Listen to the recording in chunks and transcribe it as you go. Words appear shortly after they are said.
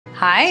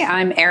Hi,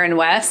 I'm Erin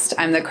West.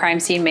 I'm the crime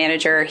scene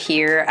manager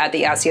here at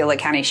the Osceola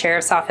County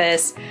Sheriff's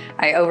Office.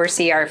 I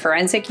oversee our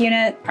forensic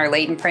unit, our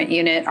latent print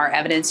unit, our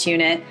evidence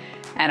unit,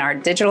 and our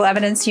digital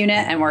evidence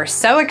unit. And we're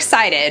so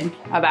excited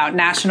about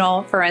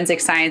National Forensic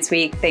Science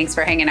Week. Thanks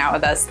for hanging out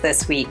with us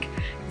this week.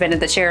 I've been at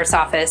the Sheriff's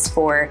Office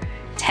for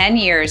 10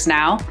 years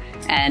now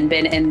and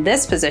been in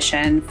this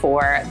position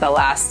for the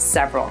last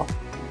several.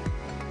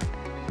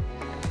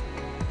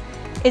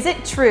 Is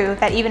it true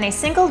that even a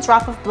single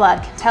drop of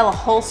blood can tell a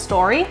whole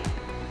story?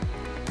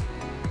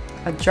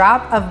 A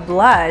drop of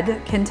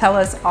blood can tell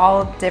us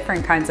all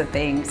different kinds of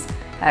things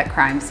at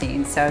crime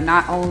scenes. So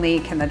not only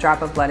can the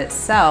drop of blood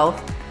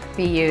itself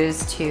be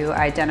used to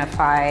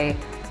identify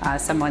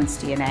someone's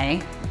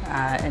DNA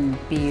and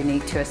be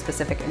unique to a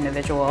specific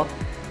individual,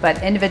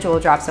 but individual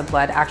drops of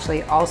blood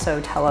actually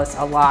also tell us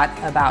a lot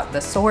about the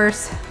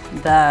source,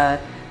 the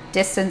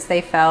distance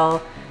they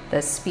fell,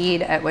 the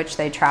speed at which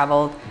they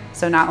traveled.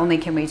 So not only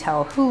can we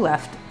tell who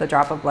left the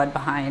drop of blood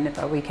behind,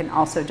 but we can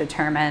also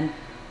determine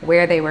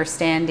where they were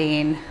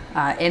standing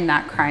in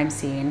that crime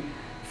scene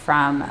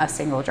from a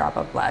single drop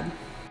of blood.